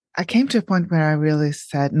I came to a point where I really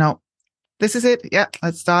said, no, this is it. Yeah,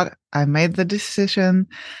 let's start. I made the decision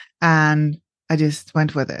and I just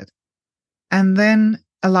went with it. And then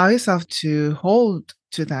allow yourself to hold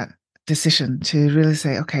to that decision, to really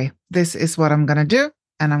say, okay, this is what I'm going to do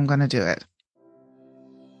and I'm going to do it.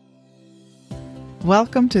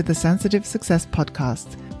 Welcome to the Sensitive Success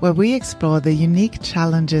Podcast, where we explore the unique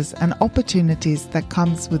challenges and opportunities that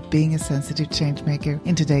comes with being a sensitive changemaker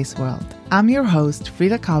in today's world. I'm your host,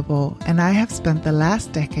 Frida Cabo, and I have spent the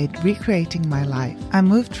last decade recreating my life. I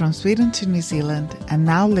moved from Sweden to New Zealand and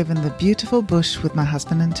now live in the beautiful bush with my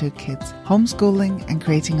husband and 2 kids, homeschooling and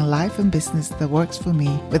creating a life and business that works for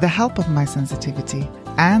me with the help of my sensitivity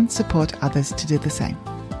and support others to do the same.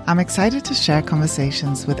 I'm excited to share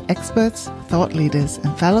conversations with experts, thought leaders,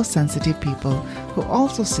 and fellow sensitive people who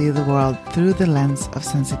also see the world through the lens of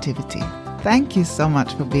sensitivity. Thank you so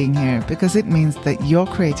much for being here, because it means that you're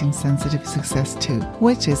creating sensitive success too,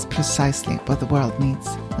 which is precisely what the world needs.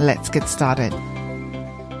 Let's get started.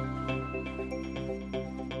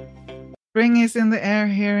 Spring is in the air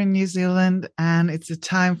here in New Zealand, and it's a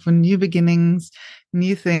time for new beginnings,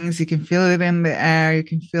 new things. You can feel it in the air. You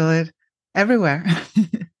can feel it everywhere.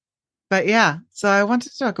 But yeah, so I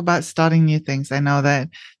wanted to talk about starting new things. I know that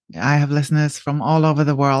I have listeners from all over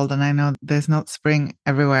the world, and I know there's not spring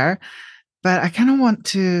everywhere, but I kind of want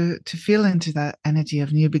to feel into that energy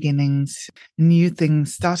of new beginnings, new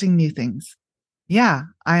things, starting new things. Yeah,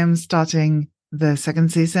 I am starting the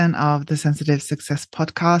 2nd season of the Sensitive Success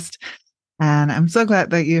Podcast, and I'm so glad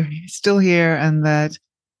that you're still here and that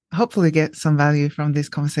hopefully get some value from these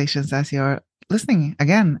conversations as you're listening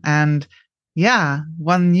again. And yeah,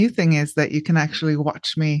 one new thing is that you can actually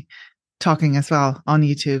watch me talking as well on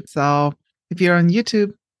YouTube. So if you're on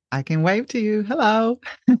YouTube, I can wave to you. Hello.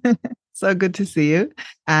 So good to see you.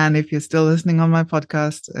 And if you're still listening on my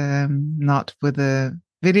podcast, not with the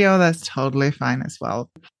video, that's totally fine as well.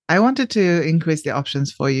 I wanted to increase the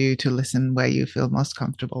options for you to listen where you feel most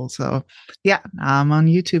comfortable. So yeah, I'm on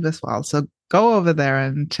YouTube as well. So go over there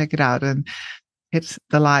and check it out and hit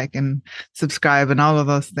the like and subscribe and all of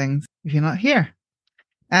those things if you're not here.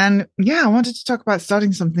 And yeah, I wanted to talk about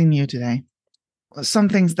starting something new today. Some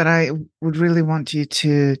things that I would really want you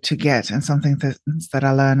to get, and something that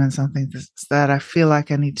I learn, and something that I feel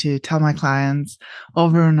like I need to tell my clients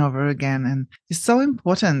over and over again. And it's so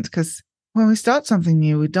important because when we start something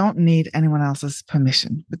new, we don't need anyone else's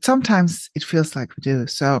permission, but sometimes it feels like we do.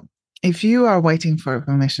 So if you are waiting for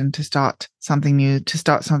permission to start something new, to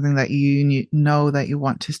start something that you know that you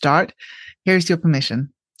want to start, here's your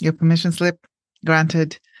permission. Your permission slip,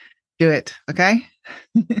 granted, do it, okay?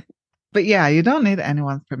 But yeah, you don't need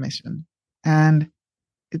anyone's permission. And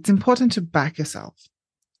it's important to back yourself.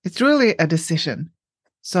 It's really a decision.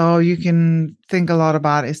 So you can think a lot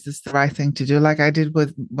about, is this the right thing to do? Like I did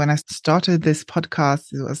when I started this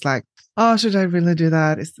podcast, it was like, oh, should I really do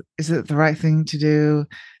that? Is it the right thing to do?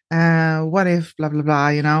 What if, blah, blah,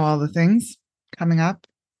 blah, all the things coming up.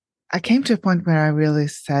 I came to a point where I really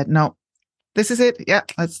said, no, this is it. Yeah,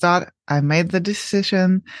 let's start. I made the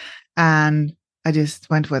decision and I just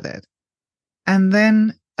went with it. And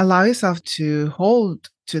then allow yourself to hold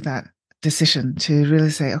to that decision, to really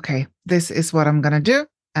say, okay, this is what I'm going to do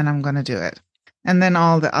and I'm going to do it. And then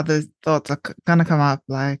all the other thoughts are going to come up,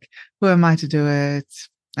 like, who am I to do it?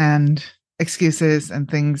 And excuses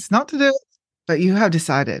and things not to do it. But you have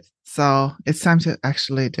decided. So it's time to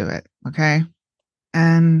actually do it. Okay.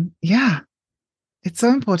 And yeah, it's so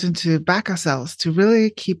important to back ourselves, to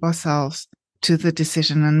really keep ourselves to the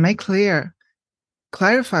decision and make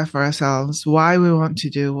clarify for ourselves why we want to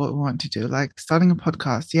do what we want to do. Like starting a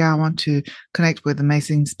podcast. Yeah, I want to connect with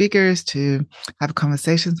amazing speakers, to have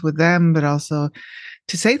conversations with them, but also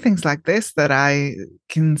to say things like this that I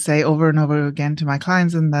can say over and over again to my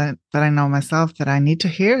clients, and that I know myself that I need to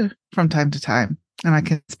hear from time to time. And I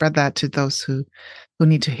can spread that to those who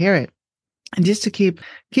need to hear it. And just to keep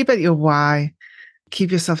at your why, keep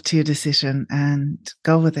yourself to your decision and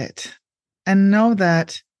go with it. And know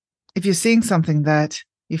that if you're seeing something that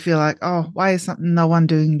you feel like, oh, why is no one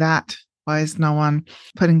doing that? Why is no one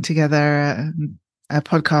putting together a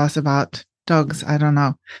podcast about dogs? I don't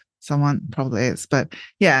know. Someone probably is, but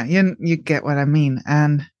yeah, you get what I mean.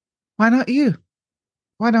 And why not you?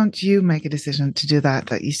 Why don't you make a decision to do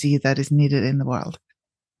that you see that is needed in the world?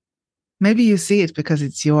 Maybe you see it because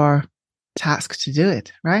it's your task to do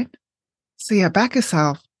it, right? So yeah, back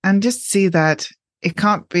yourself and just see that it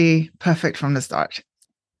can't be perfect from the start.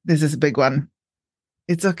 This is a big one.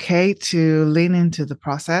 It's okay to lean into the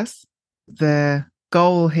process. The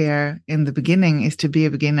goal here in the beginning is to be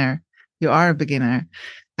a beginner. You are a beginner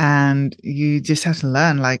and you just have to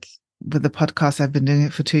learn, like with the podcast, I've been doing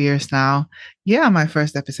it for 2 years now. Yeah, my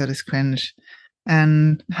first episode is cringe.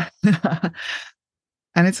 And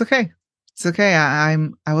and it's okay. It's okay.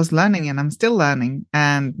 I was learning and I'm still learning.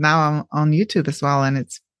 And now I'm on YouTube as well. And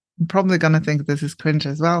it's probably gonna think this is cringe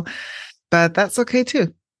as well. But that's okay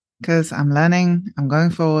too. Because I'm learning, I'm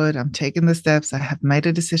going forward, I'm taking the steps, I have made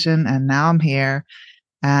a decision, and now I'm here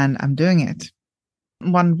and I'm doing it.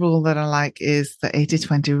 One rule that I like is the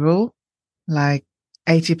 80-20 rule. Like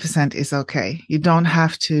 80% is okay. You don't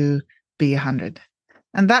have to be 100.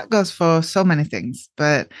 And that goes for so many things,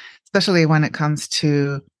 but especially when it comes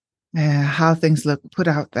to how things look put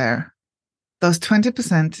out there. Those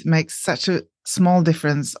 20% makes such a small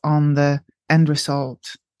difference on the end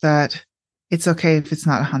result that it's okay if it's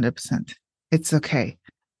not 100%. It's okay.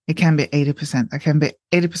 It can be 80%. I can be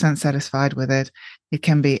 80% satisfied with it. It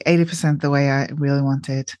can be 80% the way I really want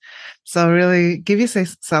it. So really give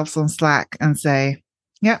yourself some slack and say,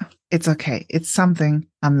 yeah, it's okay. It's something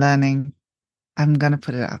I'm learning. I'm going to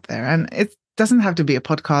put it out there. And it doesn't have to be a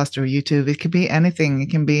podcast or YouTube. It can be anything. It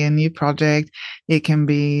can be a new project. It can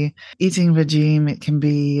be eating regime. It can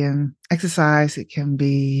be exercise. It can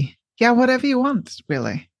be, whatever you want,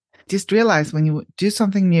 really. Just realize when you do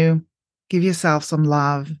something new, give yourself some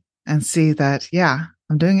love and see that,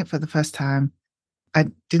 I'm doing it for the first time. I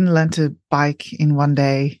didn't learn to bike in one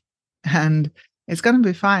day and it's going to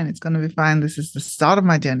be fine. It's going to be fine. This is the start of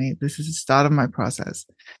my journey. This is the start of my process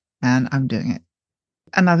and I'm doing it.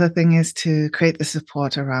 Another thing is to create the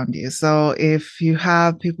support around you. So if you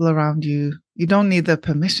have people around you, you don't need their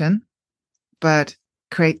permission, but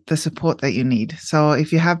create the support that you need. So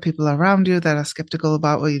if you have people around you that are skeptical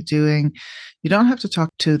about what you're doing, you don't have to talk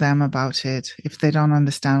to them about it. If they don't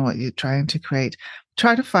understand what you're trying to create,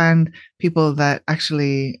 try to find people that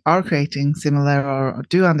actually are creating similar or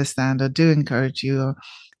do understand or do encourage you or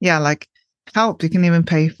help. You can even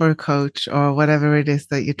pay for a coach or whatever it is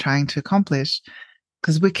that you're trying to accomplish,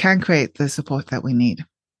 because we can create the support that we need.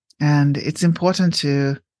 And it's important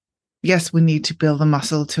to, yes, we need to build the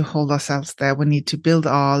muscle to hold ourselves there. We need to build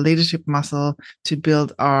our leadership muscle, to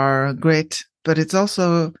build our grit, but it's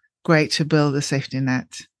also great to build a safety net,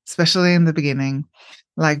 especially in the beginning,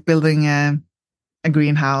 like building a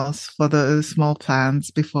greenhouse for the small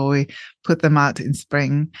plants before we put them out in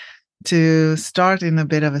spring, to start in a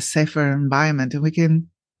bit of a safer environment. And we can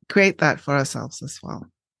create that for ourselves as well.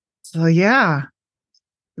 So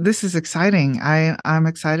this is exciting. I'm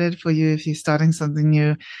excited for you if you're starting something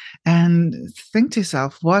new, and think to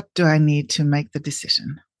yourself, what do I need to make the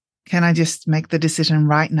decision? Can I just make the decision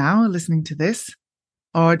right now listening to this?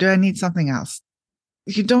 Or do I need something else?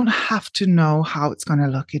 You don't have to know how it's going to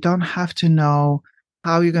look. You don't have to know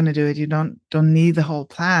how you're going to do it. You don't need the whole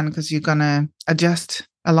plan, because you're going to adjust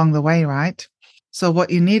along the way, right? So what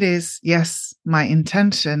you need is, yes, my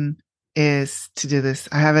intention is to do this.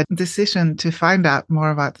 I have a decision to find out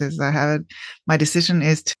more about this. My decision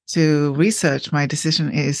is to research. My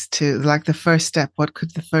decision is to, like, the first step. What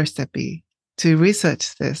could the first step be? To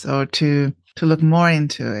research this or to look more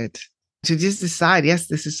into it, to just decide, yes,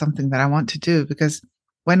 this is something that I want to do. Because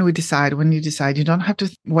when you decide, you don't have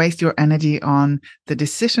to waste your energy on the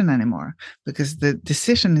decision anymore, because the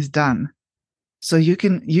decision is done. So you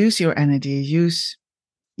can use your energy,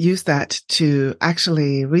 use that to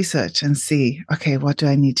actually research and see, okay, what do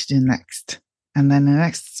I need to do next? And then the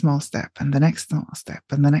next small step, and the next small step,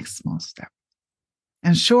 and the next small step.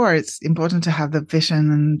 And sure, it's important to have the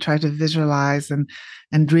vision and try to visualize and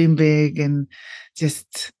dream big and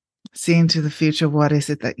just see into the future. What is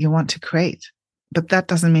it that you want to create? But that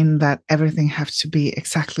doesn't mean that everything has to be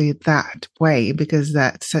exactly that way, because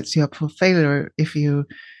that sets you up for failure. If you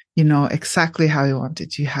know exactly how you want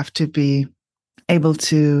it, you have to be able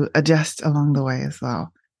to adjust along the way as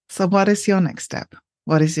well. So what is your next step?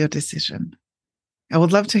 What is your decision? I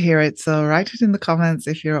would love to hear it. So write it in the comments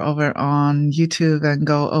if you're over on YouTube, and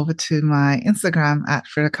go over to my Instagram at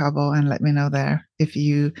Frida Kahbo and let me know there if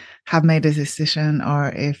you have made a decision or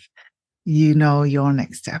if you know your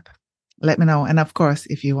next step. Let me know. And of course,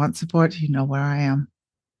 if you want support, you know where I am.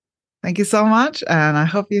 Thank you so much. And I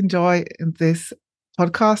hope you enjoy this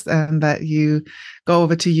podcast and that you go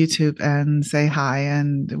over to YouTube and say hi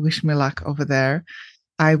and wish me luck over there.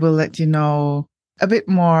 I will let you know a bit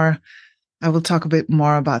more. I will talk a bit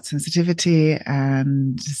more about sensitivity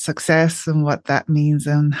and success and what that means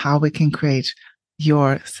and how we can create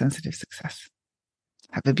your sensitive success.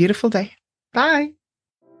 Have a beautiful day. Bye.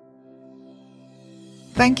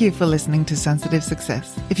 Thank you for listening to Sensitive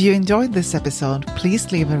Success. If you enjoyed this episode,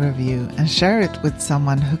 please leave a review and share it with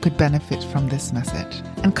someone who could benefit from this message.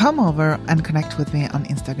 And come over and connect with me on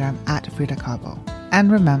Instagram at Frida Kahbo.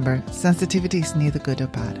 And remember, sensitivity is neither good or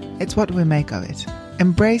bad. It's what we make of it.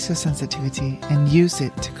 Embrace your sensitivity and use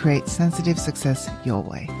it to create sensitive success your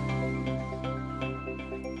way.